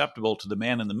less susceptible to the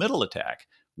man in the middle attack,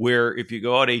 where if you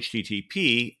go out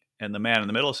HTTP and the man in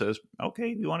the middle says, okay,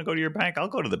 you want to go to your bank? I'll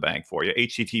go to the bank for you.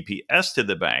 HTTPS to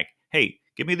the bank. Hey,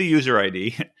 give me the user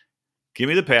ID. Give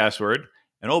me the password.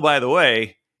 And oh, by the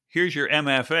way, here's your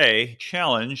MFA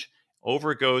challenge.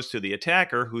 Over it goes to the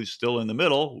attacker who's still in the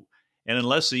middle. And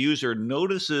unless the user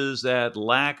notices that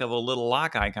lack of a little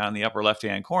lock icon in the upper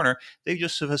left-hand corner, they've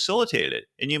just facilitated it.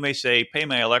 And you may say, pay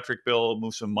my electric bill,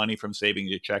 move some money from saving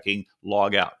to checking,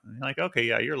 log out. And you're like, okay,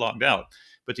 yeah, you're logged out.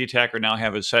 But the attacker now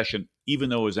have a session, even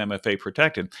though it was MFA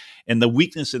protected. And the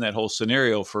weakness in that whole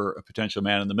scenario for a potential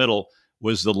man in the middle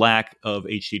was the lack of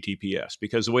HTTPS,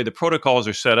 because the way the protocols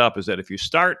are set up is that if you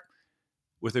start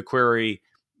with a query,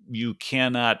 you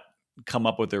cannot come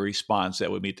up with a response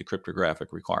that would meet the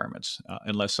cryptographic requirements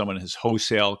unless someone has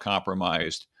wholesale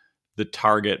compromised the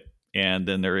target, and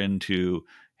then they're into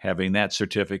having that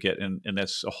certificate, and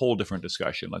that's a whole different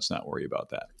discussion. Let's not worry about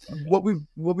that. What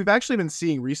we've actually been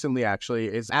seeing recently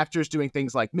is actors doing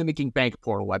things like mimicking bank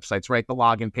portal websites, right? The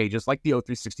login pages like the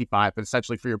O365, but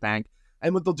essentially for your bank.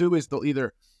 And what they'll do is they'll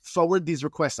either forward these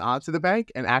requests onto the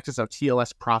bank and act as a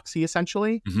TLS proxy,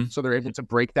 essentially. Mm-hmm. So they're able to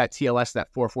break that TLS,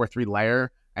 that 443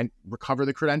 layer, and recover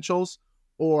the credentials.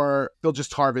 Or they'll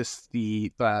just harvest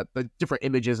the different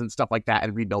images and stuff like that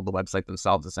and rebuild the website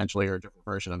themselves, essentially, or a different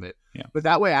version of it. Yeah. But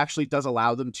that way actually does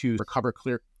allow them to recover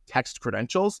clear text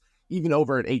credentials, even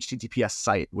over an HTTPS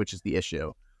site, which is the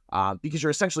issue. Because you're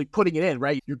essentially putting it in,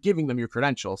 right? You're giving them your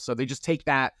credentials. So they just take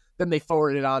that, then they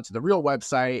forward it on to the real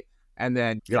website, and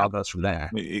then it all goes from there.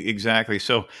 Exactly.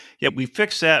 So, yeah, we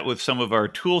fix that with some of our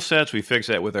tool sets. We fix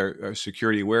that with our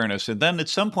security awareness. And then at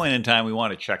some point in time, we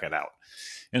want to check it out.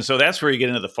 And so that's where you get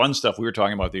into the fun stuff we were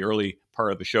talking about the early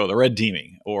part of the show, the red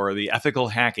teaming or the ethical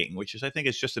hacking, which is, I think,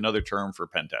 is just another term for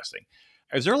pen testing.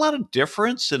 Is there a lot of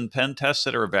difference in pen tests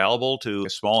that are available to a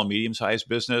small and medium-sized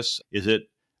business? Is it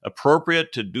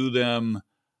appropriate to do them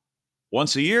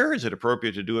once a year? Is it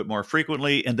appropriate to do it more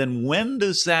frequently? And then when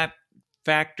does that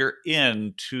factor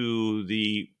into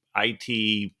the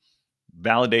IT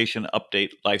validation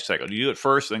update lifecycle? Do you do it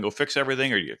first, then go fix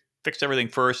everything, or do you fix everything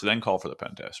first and then call for the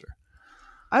pen tester?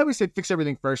 I always say fix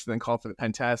everything first and then call for the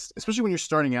pen test. Especially when you're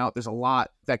starting out, there's a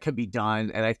lot that could be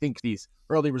done. And I think these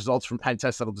early results from pen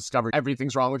tests that'll discover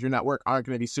everything's wrong with your network aren't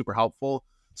going to be super helpful.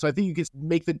 So I think you can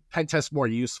make the pen test more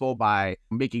useful by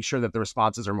making sure that the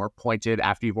responses are more pointed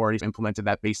after you've already implemented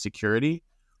that base security.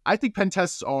 I think pen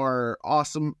tests are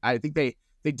awesome. I think they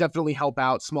definitely help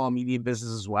out small and medium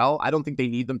businesses as well. I don't think they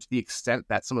need them to the extent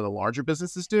that some of the larger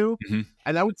businesses do. Mm-hmm.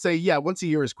 And I would say, yeah, once a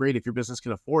year is great if your business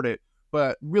can afford it,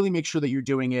 but really make sure that you're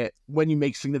doing it when you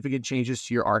make significant changes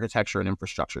to your architecture and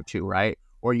infrastructure too, right?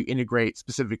 Or you integrate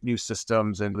specific new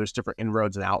systems and there's different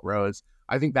inroads and outroads.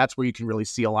 I think that's where you can really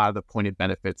see a lot of the pointed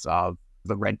benefits of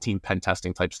the red team pen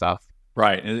testing type stuff.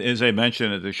 Right. As I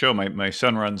mentioned at the show, my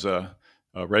son runs a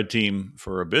red team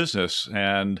for a business.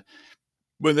 And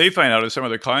when they find out, if some of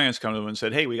their clients come to them and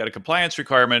said, hey, we got a compliance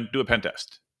requirement, do a pen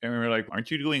test. And we're like,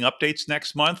 aren't you doing updates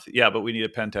next month? Yeah, but we need a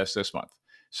pen test this month.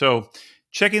 So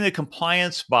checking the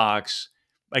compliance box,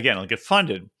 again, it'll get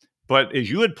funded. But as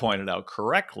you had pointed out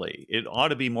correctly, it ought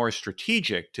to be more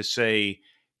strategic to say,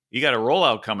 you got a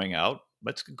rollout coming out.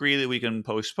 Let's agree that we can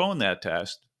postpone that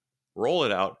test, roll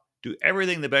it out, do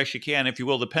everything the best you can. If you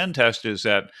will, the pen test is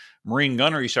that Marine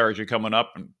gunnery sergeant coming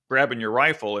up and grabbing your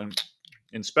rifle and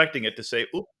inspecting it to say,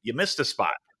 oop, you missed a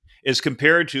spot. As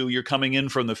compared to you're coming in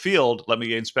from the field, let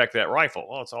me inspect that rifle.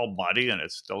 Well, it's all muddy and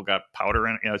it's still got powder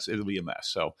in it. It'll be a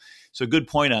mess. So good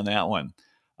point on that one.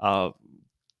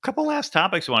 Couple last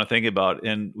topics I want to think about,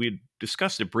 and we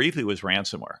discussed it briefly, was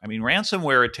ransomware. I mean,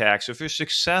 ransomware attacks, if they're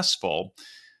successful,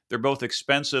 they're both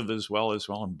expensive as well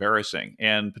embarrassing,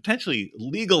 and potentially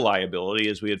legal liability,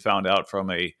 as we had found out from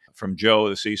Joe,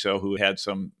 the CISO, who had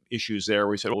some issues there.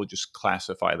 We said, we'll just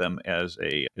classify them as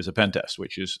a pen test,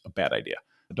 which is a bad idea.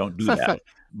 Don't do that.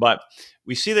 But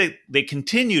we see that they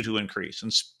continue to increase in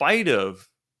spite of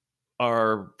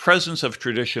our presence of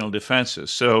traditional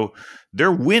defenses. So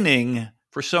they're winning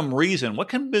for some reason. What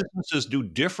can businesses do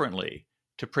differently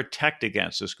to protect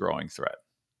against this growing threat?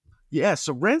 Yeah,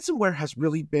 so ransomware has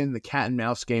really been the cat and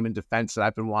mouse game in defense that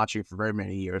I've been watching for very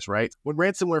many years, right? When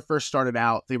ransomware first started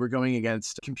out, they were going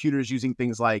against computers using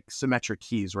things like symmetric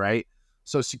keys, right?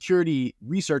 So security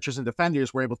researchers and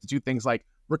defenders were able to do things like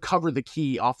recover the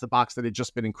key off the box that had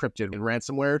just been encrypted in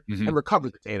ransomware and recover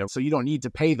the data. So you don't need to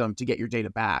pay them to get your data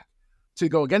back. To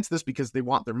go against this because they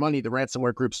want their money, the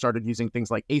ransomware group started using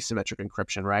things like asymmetric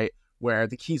encryption, right? Where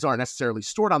the keys aren't necessarily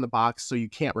stored on the box, so you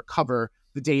can't recover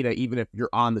the data even if you're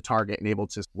on the target and able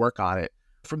to work on it.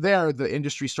 From there, the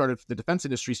defense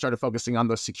industry started focusing on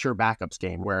the secure backups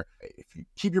game, where if you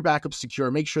keep your backups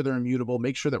secure, make sure they're immutable,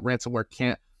 make sure that ransomware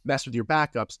can't mess with your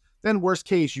backups, then worst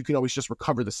case, you can always just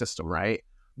recover the system, right?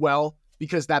 Well,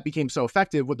 because that became so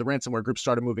effective, what the ransomware group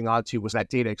started moving on to was that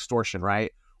data extortion,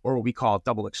 right? Or what we call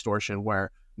double extortion, where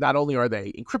not only are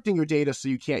they encrypting your data so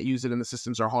you can't use it and the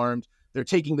systems are harmed, they're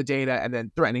taking the data and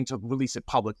then threatening to release it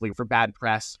publicly for bad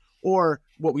press. Or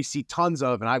what we see tons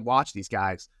of, and I watch these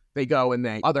guys, they go and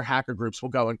other hacker groups will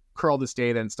go and curl this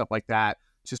data and stuff like that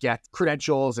to get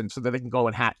credentials and so that they can go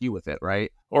and hack you with it,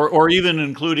 right? Or even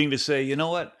including to say, you know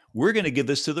what, we're going to give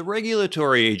this to the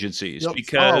regulatory agencies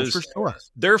because for sure.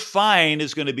 Their fine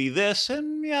is going to be this,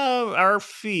 and our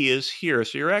fee is here.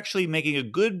 So you're actually making a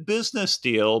good business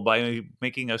deal by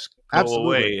making us go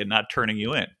away and not turning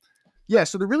you in. Yeah,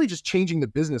 so they're really just changing the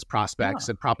business prospects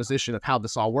and proposition of how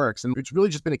this all works. And it's really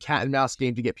just been a cat and mouse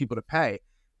game to get people to pay.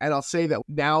 And I'll say that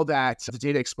now that the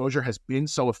data exposure has been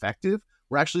so effective,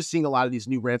 we're actually seeing a lot of these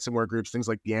new ransomware groups, things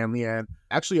like Bianlian,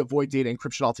 actually avoid data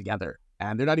encryption altogether.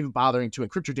 And they're not even bothering to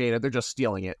encrypt your data, they're just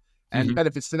stealing it. And the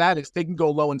benefits to that is they can go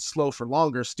low and slow for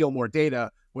longer, steal more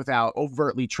data without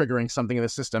overtly triggering something in the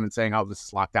system and saying, oh, this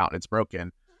is locked out and it's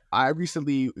broken. I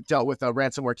recently dealt with a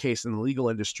ransomware case in the legal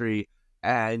industry,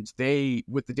 and they,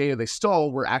 with the data they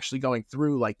stole, were actually going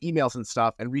through like emails and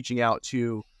stuff and reaching out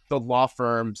to the law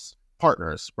firm's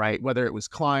partners, right? Whether it was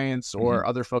clients or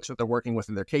other folks that they're working with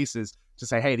in their cases to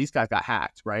say, hey, these guys got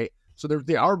hacked, right? So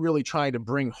they are really trying to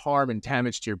bring harm and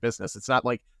damage to your business. It's not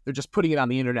like they're just putting it on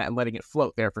the internet and letting it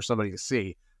float there for somebody to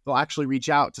see. They'll actually reach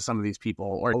out to some of these people,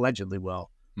 or allegedly will.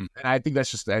 And I think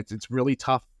that's just, it's really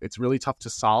tough. It's really tough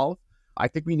to solve. I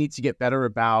think we need to get better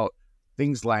about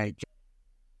things like,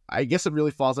 I guess it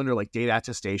really falls under like data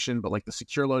attestation, but like the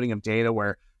secure loading of data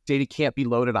where data can't be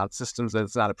loaded on systems that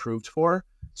it's not approved for.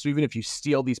 So even if you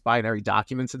steal these binary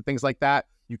documents and things like that,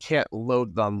 you can't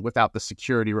load them without the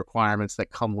security requirements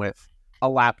that come with a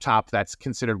laptop that's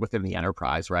considered within the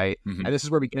enterprise, right? Mhm. And this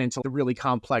is where we get into the really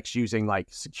complex using like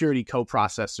security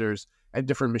coprocessors and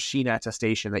different machine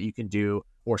attestation that you can do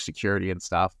for security and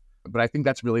stuff. But I think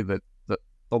that's really the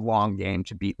long game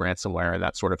to beat ransomware and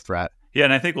that sort of threat. Yeah,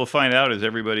 and I think we'll find out as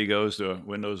everybody goes to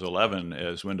Windows 11,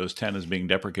 as Windows 10 is being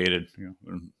deprecated, in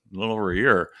a little over a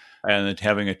year, and that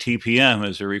having a TPM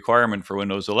is a requirement for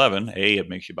Windows 11. It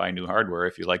makes you buy new hardware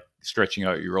if you like stretching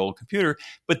out your old computer,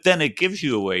 but then it gives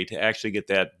you a way to actually get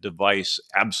that device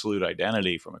absolute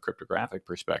identity from a cryptographic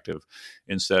perspective,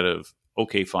 instead of,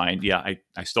 okay, fine, yeah,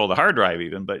 I stole the hard drive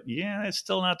even, but yeah, it's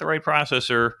still not the right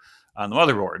processor on the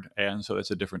motherboard, and so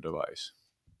it's a different device.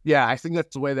 Yeah, I think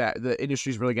that's the way that the industry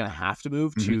is really going to have to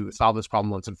move Mhm. to solve this problem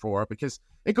once and for all, because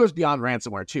it goes beyond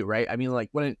ransomware too, right? I mean, like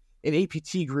when an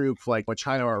APT group like what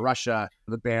China or Russia,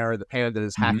 the bear, the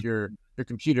pandas hack Mhm. your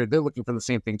computer, they're looking for the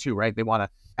same thing too, right? They want to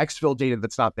exfil data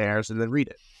that's not theirs and then read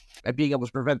it. And being able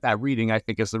to prevent that reading, I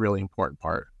think, is the really important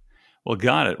part. Well,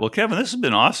 got it. Well, Kevin, this has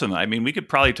been awesome. I mean, we could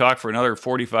probably talk for another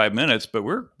 45 minutes, but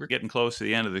we're getting close to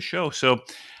the end of the show. So,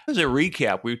 as a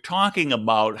recap, we're talking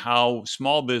about how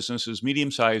small businesses,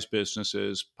 medium-sized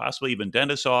businesses, possibly even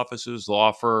dentist offices,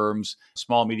 law firms,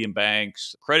 small medium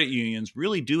banks, credit unions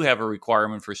really do have a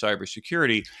requirement for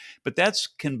cybersecurity, but that's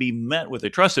can be met with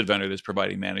a trusted vendor that's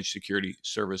providing managed security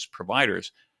service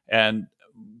providers. And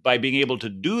by being able to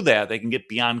do that, they can get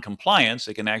beyond compliance.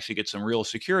 They can actually get some real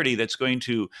security that's going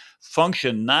to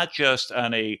function not just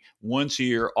on a once a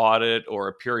year audit or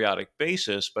a periodic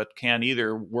basis, but can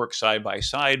either work side by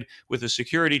side with a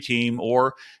security team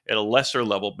or at a lesser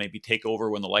level, maybe take over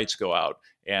when the lights go out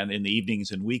and in the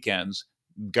evenings and weekends,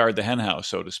 guard the henhouse,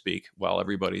 so to speak, while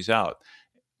everybody's out.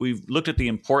 We've looked at the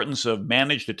importance of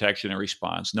managed detection and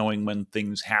response, knowing when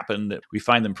things happen that we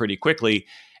find them pretty quickly.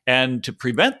 And to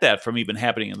prevent that from even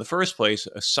happening in the first place,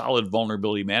 a solid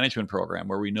vulnerability management program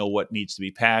where we know what needs to be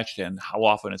patched and how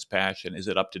often it's patched and is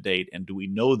it up to date. And do we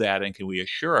know that? And can we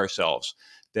assure ourselves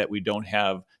that we don't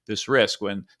have this risk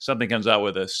when something comes out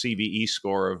with a CVE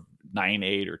score of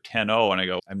 9.8 or 10.0 and I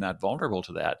go, I'm not vulnerable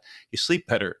to that? You sleep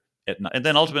better at night. And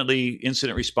then ultimately,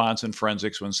 incident response and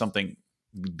forensics when something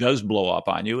does blow up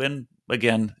on you. And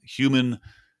again, human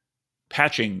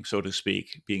patching, so to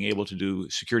speak, being able to do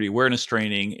security awareness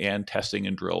training and testing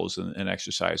and drills and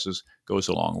exercises goes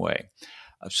a long way.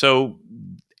 So,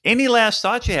 any last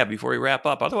thoughts you have before we wrap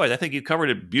up? Otherwise, I think you covered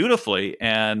it beautifully.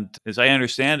 And as I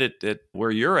understand it, that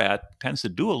where you're at tends to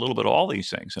do a little bit of all these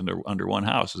things under one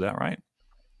house. Is that right?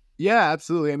 Yeah,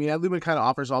 absolutely. I mean, Lumen kind of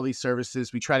offers all these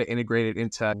services. We try to integrate it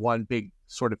into one big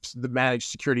sort of the managed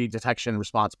security detection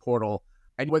response portal.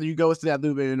 And whether you go with that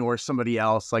Lumen or somebody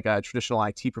else, like a traditional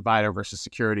IT provider versus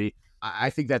security, I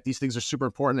think that these things are super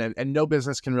important, and no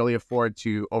business can really afford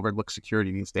to overlook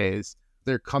security these days.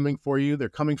 They're coming for you. They're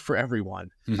coming for everyone,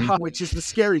 Mhm. which is the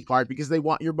scary part because they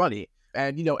want your money.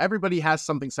 And, everybody has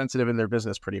something sensitive in their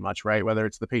business pretty much, right? Whether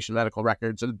it's the patient medical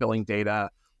records or the billing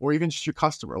data or even just your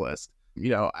customer list.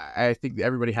 I think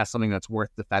everybody has something that's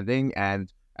worth defending,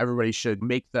 and everybody should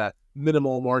make the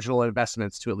minimal marginal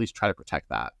investments to at least try to protect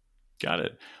that. Got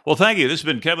it. Well, thank you. This has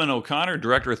been Kevin O'Connor,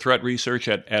 Director of Threat Research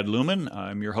at Adlumin.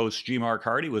 I'm your host, G. Mark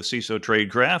Hardy with CISO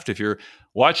Tradecraft. If you're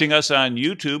watching us on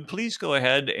YouTube, please go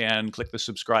ahead and click the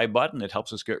subscribe button. It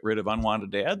helps us get rid of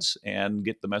unwanted ads and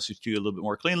get the message to you a little bit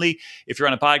more cleanly. If you're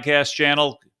on a podcast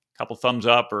channel, a couple thumbs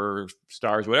up or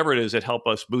stars, whatever it is, that help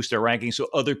us boost our rankings so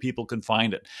other people can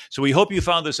find it. So we hope you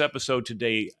found this episode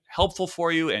today helpful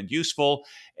for you and useful.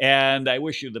 And I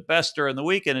wish you the best during the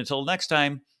week. And until next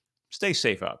time, stay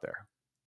safe out there.